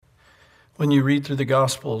When you read through the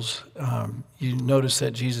Gospels, you notice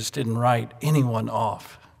that Jesus didn't write anyone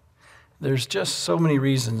off. There's just so many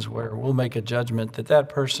reasons where we'll make a judgment that that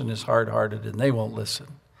person is hard-hearted and they won't listen.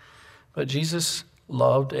 But Jesus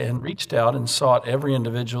loved and reached out and sought every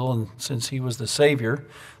individual, and since he was the Savior,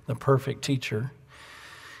 the perfect teacher,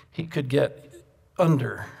 he could get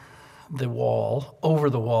under the wall, over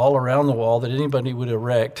the wall, around the wall that anybody would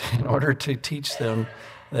erect in order to teach them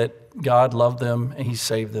that God loved them and he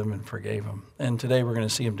saved them and forgave them. And today we're going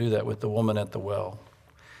to see him do that with the woman at the well.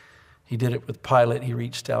 He did it with Pilate. He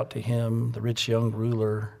reached out to him, the rich young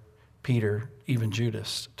ruler, Peter, even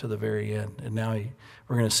Judas to the very end. And now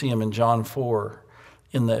we're going to see him in John 4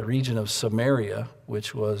 in the region of Samaria,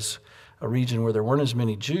 which was a region where there weren't as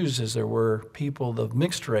many Jews as there were people of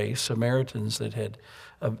mixed race, Samaritans, that had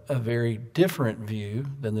a very different view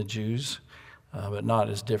than the Jews, but not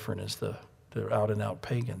as different as the out-and-out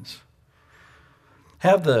pagans.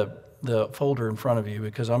 Have the folder in front of you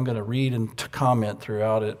because I'm going to read and comment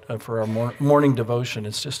throughout it for our morning devotion.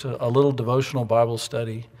 It's just a little devotional Bible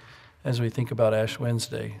study as we think about Ash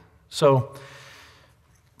Wednesday. So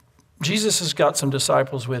Jesus has got some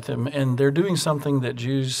disciples with him, and they're doing something that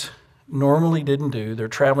Jews normally didn't do. They're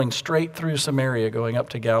traveling straight through Samaria going up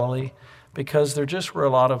to Galilee because there just were a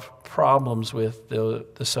lot of problems with the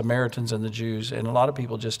Samaritans and the Jews, and a lot of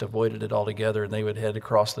people just avoided it altogether, and they would head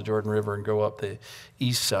across the Jordan River and go up the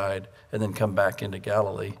east side and then come back into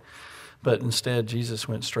Galilee. But instead, Jesus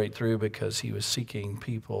went straight through because he was seeking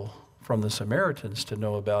people from the Samaritans to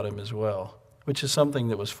know about him as well, which is something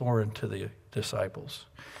that was foreign to the disciples.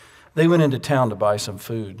 They went into town to buy some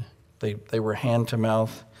food. They were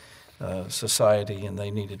hand-to-mouth society, and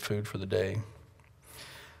they needed food for the day.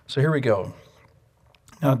 So here we go.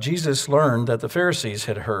 Now, Jesus learned that the Pharisees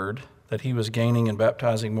had heard that he was gaining and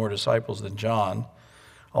baptizing more disciples than John,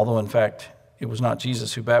 although in fact it was not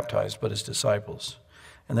Jesus who baptized, but his disciples.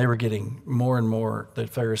 And they were getting more and more, the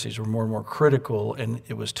Pharisees were more and more critical, and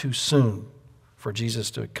it was too soon for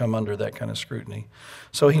Jesus to come under that kind of scrutiny.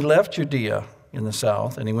 So he left Judea in the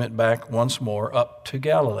south, and he went back once more up to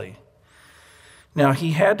Galilee. Now,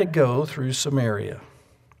 he had to go through Samaria.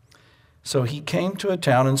 So he came to a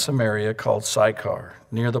town in Samaria called Sychar,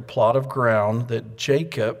 near the plot of ground that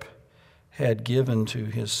Jacob had given to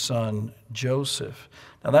his son Joseph.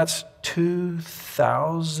 Now that's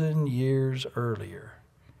 2,000 years earlier.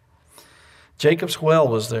 Jacob's well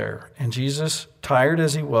was there, and Jesus, tired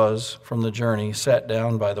as he was from the journey, sat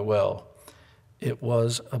down by the well. It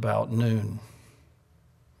was about noon.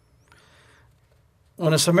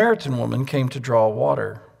 When a Samaritan woman came to draw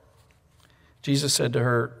water, Jesus said to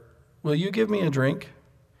her, "Will you give me a drink?"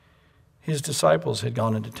 His disciples had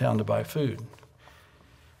gone into town to buy food.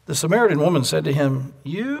 The Samaritan woman said to him,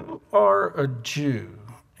 "You are a Jew,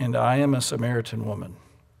 and I am a Samaritan woman.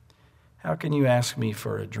 How can you ask me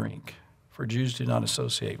for a drink?" For Jews do not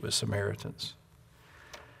associate with Samaritans.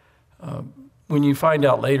 When you find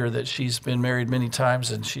out later that she's been married many times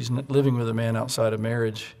and she's living with a man outside of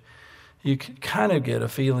marriage, you can kind of get a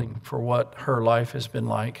feeling for what her life has been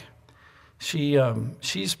like.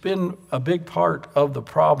 She's been a big part of the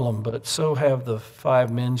problem, but so have the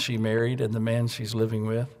 5 men she married and the man she's living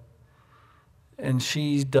with. And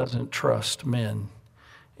she doesn't trust men.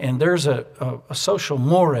 And there's a social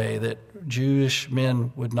mores that Jewish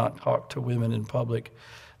men would not talk to women in public.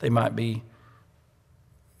 They might be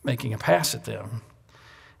making a pass at them.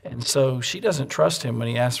 And so she doesn't trust him when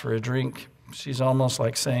he asks for a drink. She's almost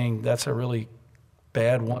like saying, that's a really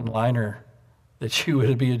bad one-liner, that you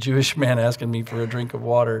would be a Jewish man asking me for a drink of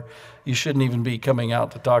water. You shouldn't even be coming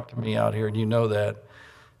out to talk to me out here, and you know that.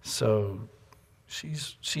 So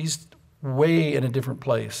she's way in a different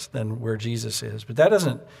place than where Jesus is. But that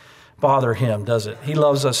doesn't bother him, does it? He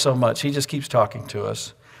loves us so much. He just keeps talking to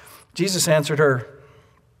us. Jesus answered her,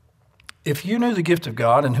 "If you knew the gift of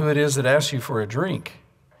God and who it is that asks you for a drink,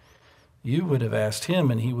 you would have asked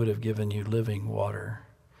him, and he would have given you living water.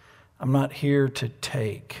 I'm not here to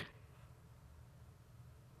take."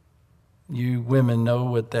 You women know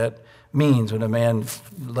what that means when a man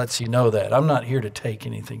lets you know that. I'm not here to take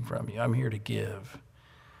anything from you. I'm here to give.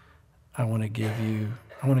 I want to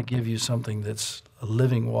give you something that's a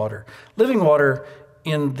living water. Living water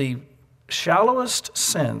in the shallowest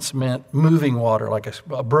sense meant moving water, like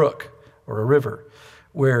a brook or a river,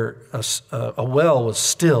 where a well was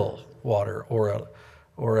still water,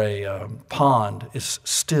 or a pond is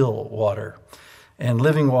still water. And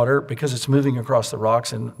living water, because it's moving across the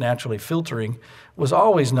rocks and naturally filtering, was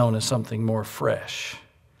always known as something more fresh.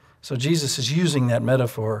 So Jesus is using that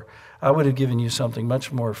metaphor. I would have given you something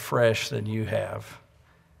much more fresh than you have.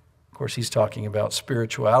 Of course, he's talking about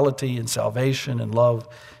spirituality and salvation and love,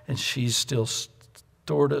 and she's still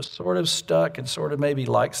sort of stuck and sort of maybe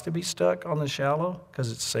likes to be stuck on the shallow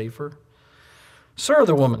because it's safer. Sir,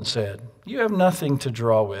 the woman said, you have nothing to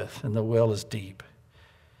draw with, and the well is deep.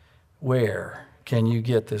 Where can you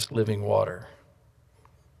get this living water?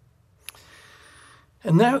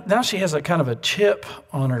 And now she has a kind of a chip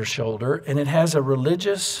on her shoulder, and it has a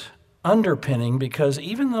religious underpinning, because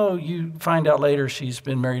even though you find out later she's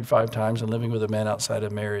been married 5 times and living with a man outside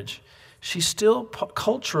of marriage, she's still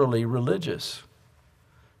culturally religious.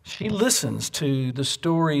 She listens to the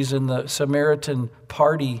stories in the Samaritan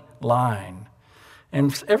party line.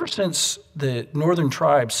 And ever since the northern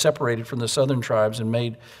tribes separated from the southern tribes and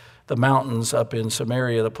made the mountains up in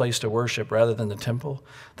Samaria the place to worship rather than the temple,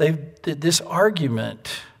 this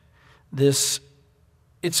argument,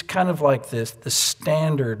 it's kind of like the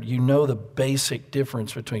standard, the basic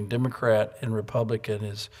difference between Democrat and Republican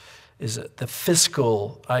is the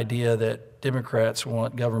fiscal idea that Democrats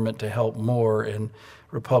want government to help more and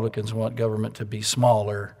Republicans want government to be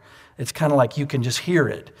smaller. It's kind of like you can just hear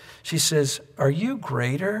it. She says, are you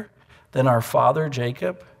greater than our father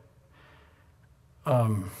Jacob?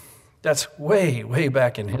 That's way, way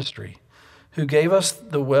back in history. Who gave us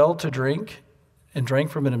the well to drink and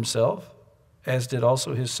drank from it himself, as did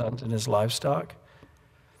also his sons and his livestock.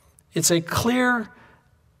 It's a clear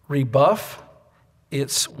rebuff.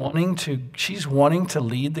 She's wanting to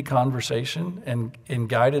lead the conversation and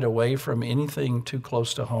guide it away from anything too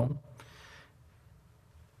close to home.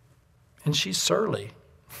 And she's surly.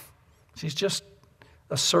 She's just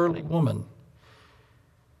a surly woman.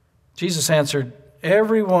 Jesus answered,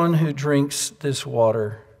 everyone who drinks this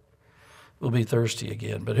water will be thirsty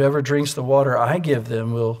again, but whoever drinks the water I give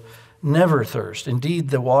them will never thirst. Indeed,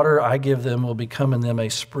 the water I give them will become in them a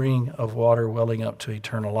spring of water welling up to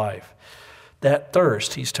eternal life. That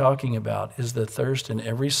thirst he's talking about is the thirst in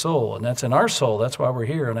every soul, and that's in our soul. That's why we're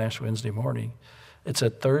here on Ash Wednesday morning. It's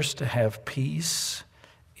a thirst to have peace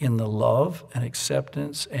in the love and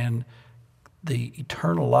acceptance and the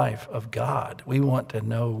eternal life of God. We want to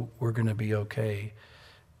know we're going to be okay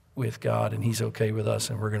with God and he's okay with us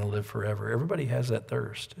and we're going to live forever. Everybody has that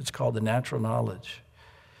thirst. It's called the natural knowledge.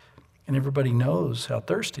 And everybody knows how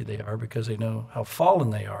thirsty they are because they know how fallen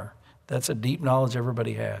they are. That's a deep knowledge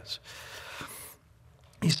everybody has.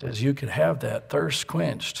 He says you could have that thirst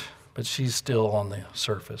quenched, but she's still on the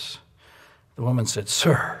surface. The woman said,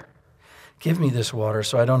 Sir, give me this water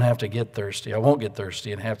so I don't have to get thirsty. I won't get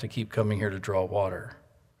thirsty and have to keep coming here to draw water.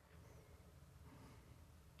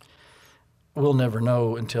 We'll never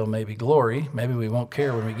know until maybe glory. Maybe we won't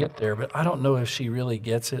care when we get there, but I don't know if she really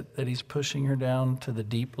gets it, that he's pushing her down to the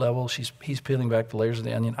deep level. He's peeling back the layers of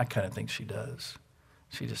the onion. I kind of think she does.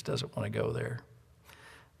 She just doesn't want to go there.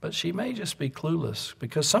 But she may just be clueless,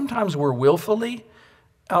 because sometimes we're willfully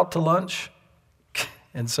out to lunch,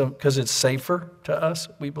 and because it's safer to us,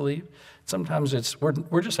 we believe. Sometimes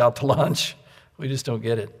we're just out to lunch. We just don't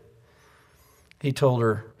get it. He told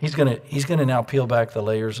her, he's gonna now peel back the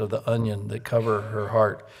layers of the onion that cover her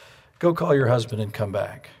heart. Go call your husband and come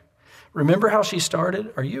back. Remember how she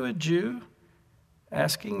started? Are you a Jew?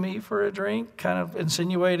 Asking me for a drink, kind of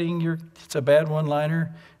insinuating it's a bad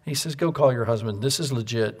one-liner. He says, go call your husband. This is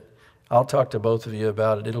legit. I'll talk to both of you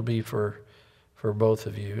about it. It'll be for both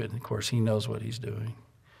of you. And of course, he knows what he's doing.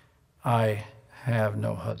 I have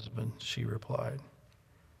no husband, she replied.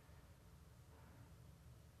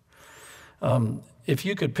 If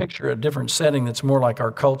you could picture a different setting that's more like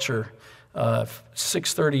our culture,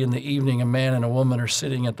 6:30 in the evening, a man and a woman are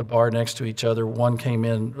sitting at the bar next to each other. One came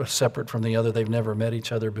in separate from the other. They've never met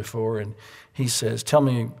each other before. And he says, tell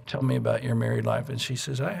me about your married life. And she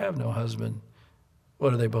says, I have no husband.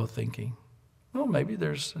 What are they both thinking? Well, maybe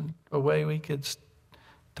there's a way we could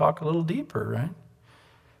talk a little deeper, right?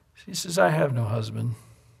 She says, I have no husband.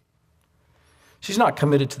 She's not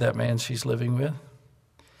committed to that man she's living with.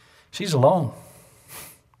 She's alone.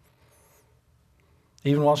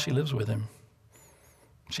 Even while she lives with him.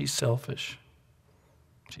 She's selfish.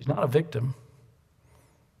 She's not a victim.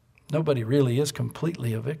 Nobody really is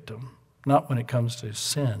completely a victim. Not when it comes to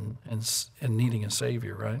sin and needing a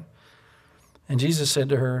Savior, right? And Jesus said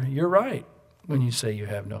to her, you're right when you say you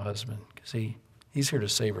have no husband, because he's here to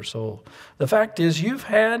save her soul. The fact is, you've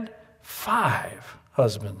had 5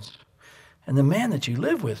 husbands, and the man that you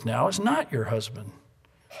live with now is not your husband.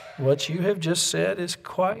 What you have just said is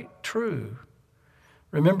quite true.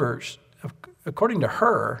 Remember, according to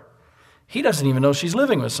her, he doesn't even know she's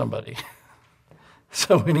living with somebody.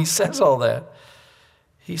 So when he says all that,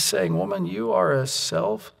 he's saying, woman, you are a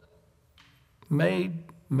self-made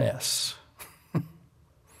mess.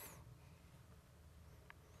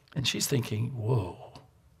 And she's thinking, whoa,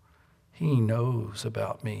 he knows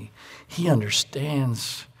about me. He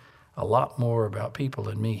understands a lot more about people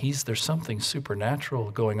than me. There's something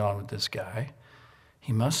supernatural going on with this guy.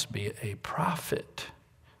 He must be a prophet,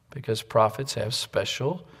 because prophets have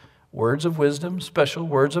special words of wisdom, special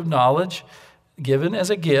words of knowledge given as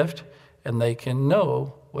a gift, and they can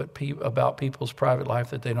know about people's private life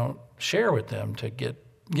that they don't share with them to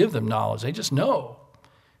give them knowledge. They just know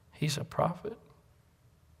he's a prophet.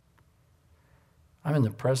 I'm in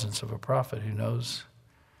the presence of a prophet who knows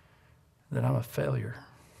that I'm a failure.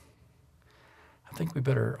 I think we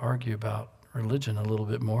better argue about religion a little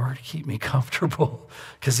bit more to keep me comfortable,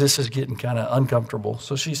 because this is getting kind of uncomfortable.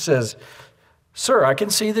 So she says, "Sir, I can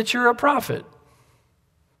see that you're a prophet.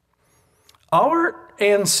 Our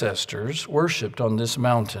ancestors worshipped on this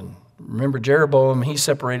mountain." Remember Jeroboam, he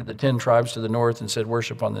separated the 10 tribes to the north and said,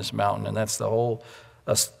 worship on this mountain. And that's the whole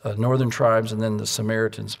northern tribes, and then the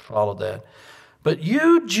Samaritans followed that. "But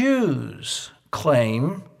you Jews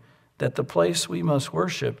claim that the place we must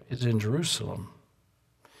worship is in Jerusalem."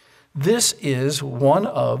 This is one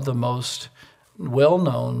of the most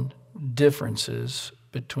well-known differences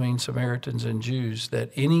between Samaritans and Jews that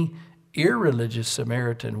any irreligious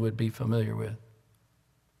Samaritan would be familiar with.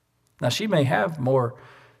 Now, she may have more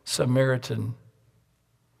Samaritan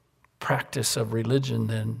practice of religion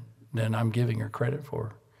than I'm giving her credit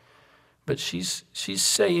for. But she's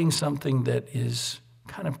saying something that is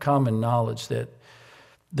kind of common knowledge, that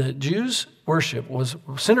the Jews' worship was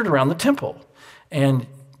centered around the temple. And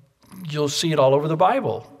you'll see it all over the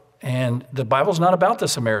Bible. And the Bible's not about the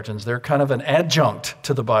Samaritans. They're kind of an adjunct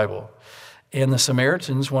to the Bible. And the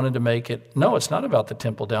Samaritans wanted to make it, no, it's not about the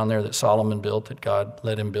temple down there that Solomon built, that God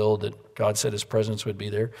let him build, that God said his presence would be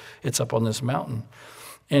there. It's up on this mountain.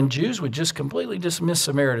 And Jews would just completely dismiss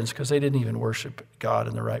Samaritans because they didn't even worship God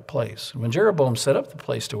in the right place. And when Jeroboam set up the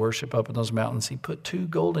place to worship up in those mountains, he put 2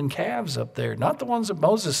 golden calves up there. Not the ones that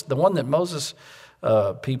the one that Moses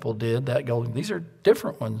people did, that golden. These are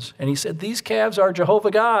different ones. And he said, these calves are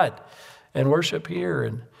Jehovah God, and worship here.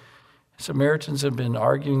 And Samaritans have been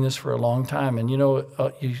arguing this for a long time. And you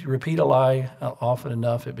repeat a lie often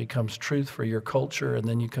enough, it becomes truth for your culture, and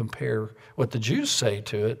then you compare what the Jews say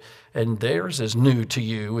to it, and theirs is new to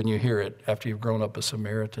you when you hear it after you've grown up a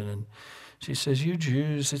Samaritan. And she says, you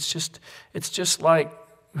Jews, it's just like,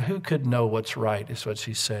 who could know what's right, is what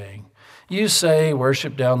she's saying. You say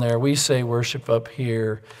worship down there, we say worship up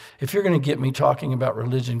here. If you're going to get me talking about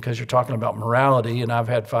religion because you're talking about morality, and I've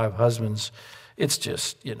had 5 husbands, it's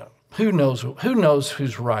just, who knows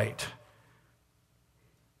who's right?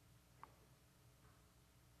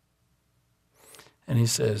 And he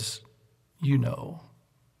says, this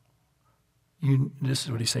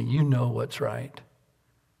is what he's saying, you know what's right,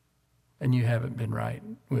 and you haven't been right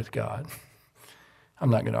with God. I'm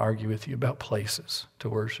not going to argue with you about places to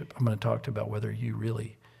worship. I'm going to talk about whether you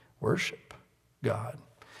really worship God.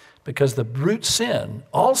 Because the root sin,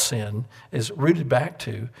 all sin, is rooted back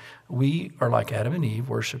to we are like Adam and Eve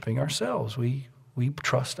worshiping ourselves. We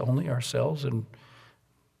trust only ourselves, and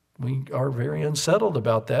we are very unsettled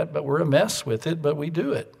about that, but we're a mess with it, but we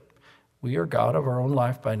do it. We are God of our own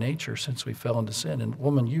life by nature since we fell into sin. And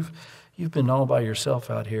woman, you've been all by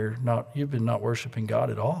yourself out here. You've been not worshiping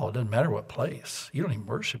God at all. It doesn't matter what place. You don't even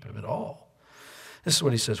worship him at all. This is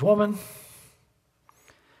what he says, woman,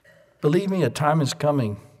 believe me, a time is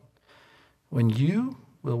coming when you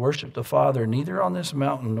will worship the Father neither on this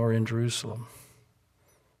mountain nor in Jerusalem.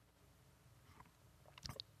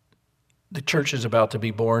 The church is about to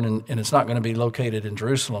be born, and it's not going to be located in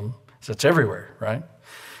Jerusalem. So it's everywhere, right?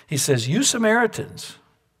 He says, you Samaritans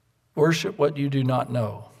worship what you do not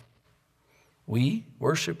know. We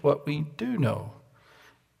worship what we do know.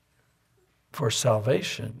 For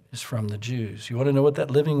salvation is from the Jews. You want to know what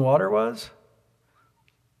that living water was?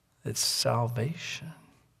 It's salvation.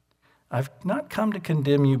 I've not come to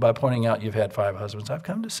condemn you by pointing out you've had 5 husbands. I've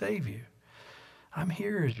come to save you. I'm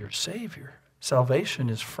here as your Savior. Salvation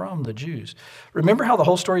is from the Jews. Remember how the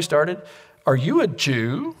whole story started? Are you a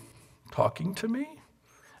Jew talking to me?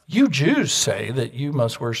 You Jews say that you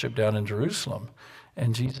must worship down in Jerusalem.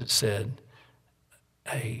 And Jesus said,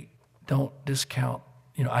 hey, don't discount,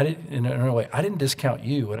 I didn't discount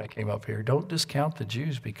you when I came up here. Don't discount the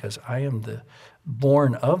Jews, because I am the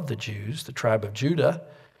born of the Jews, the tribe of Judah.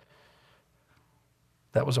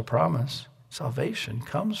 That was a promise. Salvation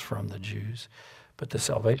comes from the Jews, but the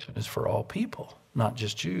salvation is for all people, not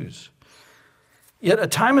just Jews. Yet a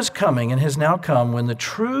time is coming, and has now come, when the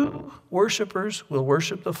true worshipers will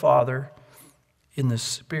worship the Father in the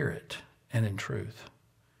Spirit and in truth.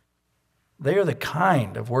 They are the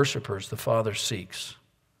kind of worshipers the Father seeks.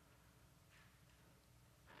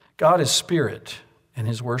 God is spirit, and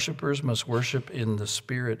his worshipers must worship in the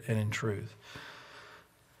spirit and in truth.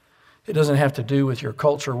 It doesn't have to do with your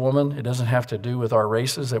culture, woman. It doesn't have to do with our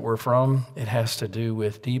races that we're from. It has to do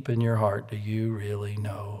with deep in your heart, do you really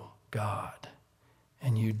know God?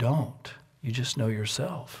 And you don't. You just know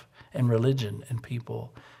yourself and religion and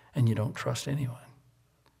people, and you don't trust anyone.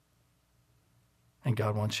 And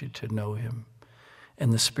God wants you to know him.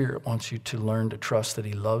 And the Spirit wants you to learn to trust that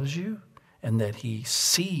he loves you and that he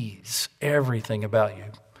sees everything about you,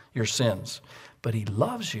 your sins. But he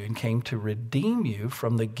loves you and came to redeem you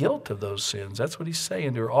from the guilt of those sins. That's what he's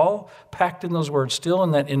saying. They're all packed in those words, still in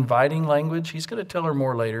that inviting language. He's going to tell her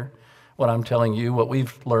more later what I'm telling you, what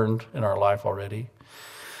we've learned in our life already.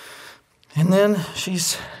 And then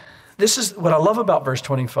this is what I love about verse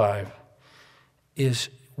 25, is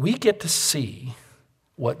we get to see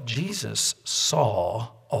what Jesus saw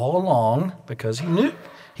all along because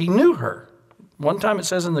he knew her. One time it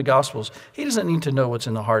says in the Gospels, he doesn't need to know what's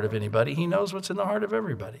in the heart of anybody. He knows what's in the heart of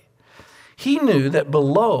everybody. He knew that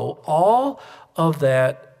below all of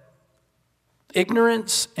that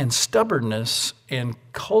ignorance and stubbornness and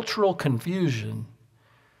cultural confusion,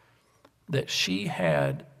 that she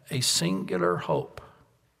had a singular hope,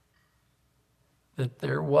 that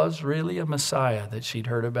there was really a Messiah that she'd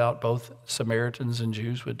heard about, both Samaritans and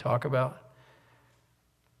Jews would talk about,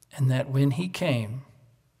 and that when he came,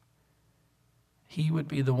 he would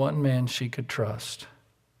be the one man she could trust,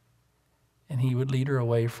 and he would lead her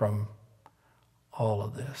away from all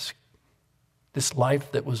of this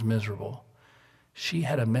life that was miserable. She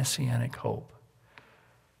had a messianic hope.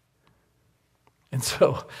 And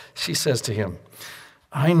so she says to him,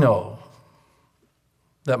 I know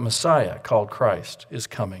that Messiah, called Christ, is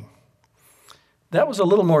coming. That was a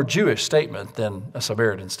little more Jewish statement than a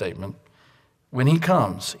Samaritan statement. When he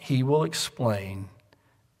comes, he will explain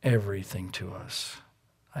everything to us.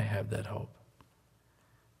 I have that hope.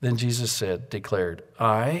 Then Jesus declared,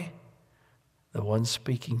 I, the one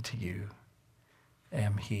speaking to you,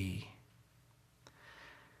 am he.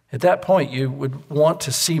 At that point, you would want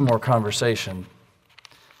to see more conversation,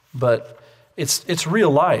 but it's real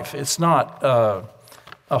life. It's not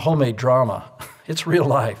a homemade drama. It's real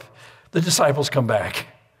life. The disciples come back.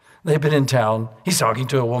 They've been in town. He's talking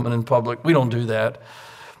to a woman in public. We don't do that.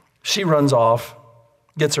 She runs off,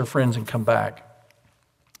 gets her friends, and come back.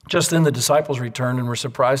 Just then the disciples returned and were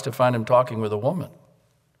surprised to find him talking with a woman.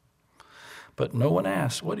 But no one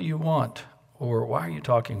asked, what do you want? Or why are you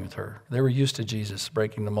talking with her? They were used to Jesus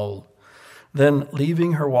breaking the mold. Then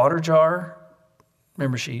leaving her water jar,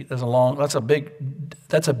 remember that's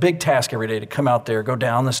a big task every day to come out there, go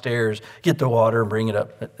down the stairs, get the water and bring it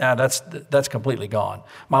up. Now that's completely gone.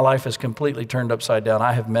 My life is completely turned upside down.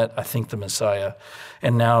 I have met, I think, the Messiah.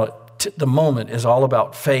 And now the moment is all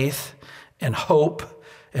about faith and hope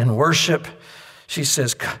and worship. She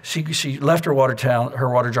says she left her water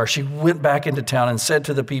jar. She went back into town and said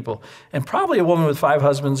to the people, and probably a woman with 5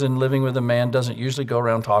 husbands and living with a man doesn't usually go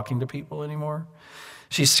around talking to people anymore.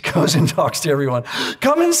 She goes and talks to everyone.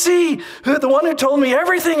 Come and see the one who told me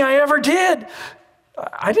everything I ever did.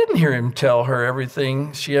 I didn't hear him tell her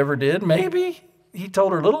everything she ever did. Maybe he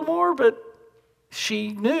told her a little more, but she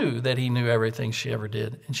knew that he knew everything she ever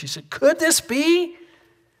did. And she said, could this be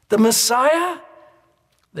the Messiah?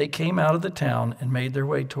 They came out of the town and made their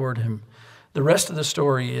way toward him. The rest of the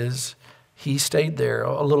story is he stayed there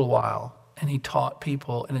a little while and he taught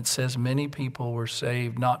people. And it says many people were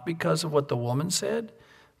saved, not because of what the woman said,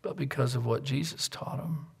 but because of what Jesus taught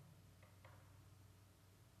them.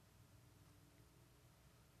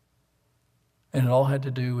 And it all had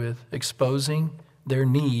to do with exposing their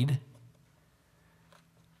need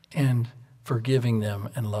and forgiving them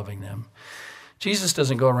and loving them. Jesus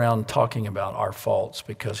doesn't go around talking about our faults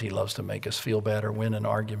because he loves to make us feel bad or win an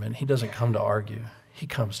argument. He doesn't come to argue. He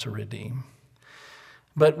comes to redeem.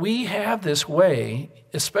 But we have this way,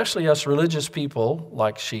 especially us religious people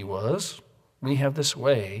like she was, we have this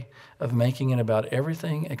way of making it about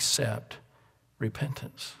everything except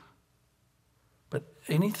repentance. But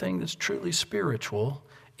anything that's truly spiritual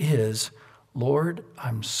is, Lord,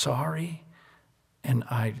 I'm sorry, and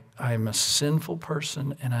I'm a sinful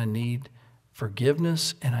person, and I need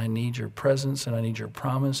forgiveness, and I need your presence, and I need your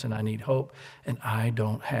promise, and I need hope, and I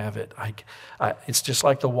don't have it. It's just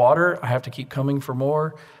like the water. I have to keep coming for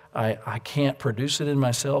more. I can't produce it in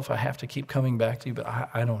myself. I have to keep coming back to you, but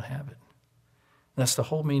I don't have it. That's the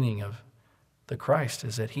whole meaning of the Christ,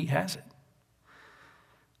 is that he has it.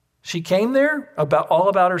 She came there all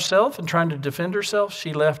about herself and trying to defend herself.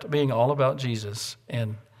 She left being all about Jesus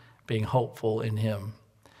and being hopeful in him.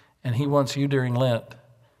 And he wants you during Lent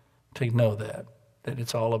to know that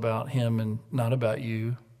it's all about him and not about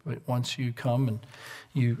you, But once you come and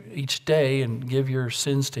you each day and give your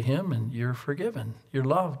sins to him, and you're forgiven, you're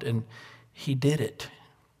loved, and he did it.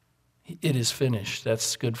 It is finished.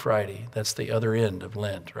 That's Good Friday. That's the other end of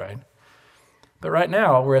Lent, right? But right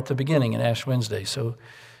now, we're at the beginning in Ash Wednesday. So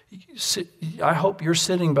I hope you're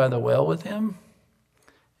sitting by the well with him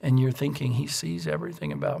and you're thinking, he sees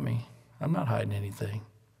everything about me. I'm not hiding anything.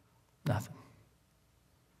 Nothing.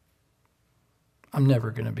 I'm never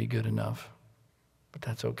going to be good enough. But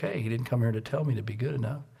that's okay. He didn't come here to tell me to be good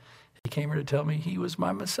enough. He came here to tell me he was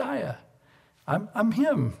my Messiah. I'm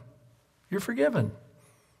him. You're forgiven.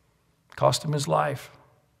 Cost him his life.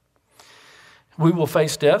 We will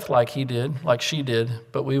face death like he did, like she did,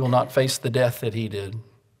 but we will not face the death that he did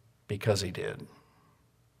because he did.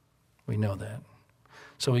 We know that.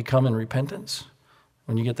 So we come in repentance.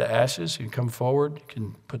 When you get the ashes, you come forward. You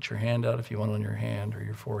can put your hand out if you want on your hand or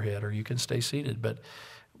your forehead, or you can stay seated. But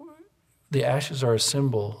the ashes are a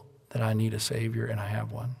symbol that I need a Savior, and I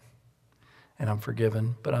have one. And I'm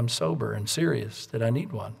forgiven, but I'm sober and serious that I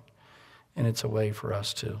need one. And it's a way for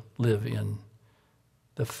us to live in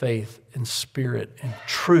the faith and spirit and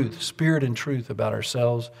truth about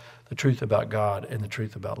ourselves, the truth about God, and the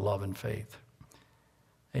truth about love and faith.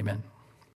 Amen.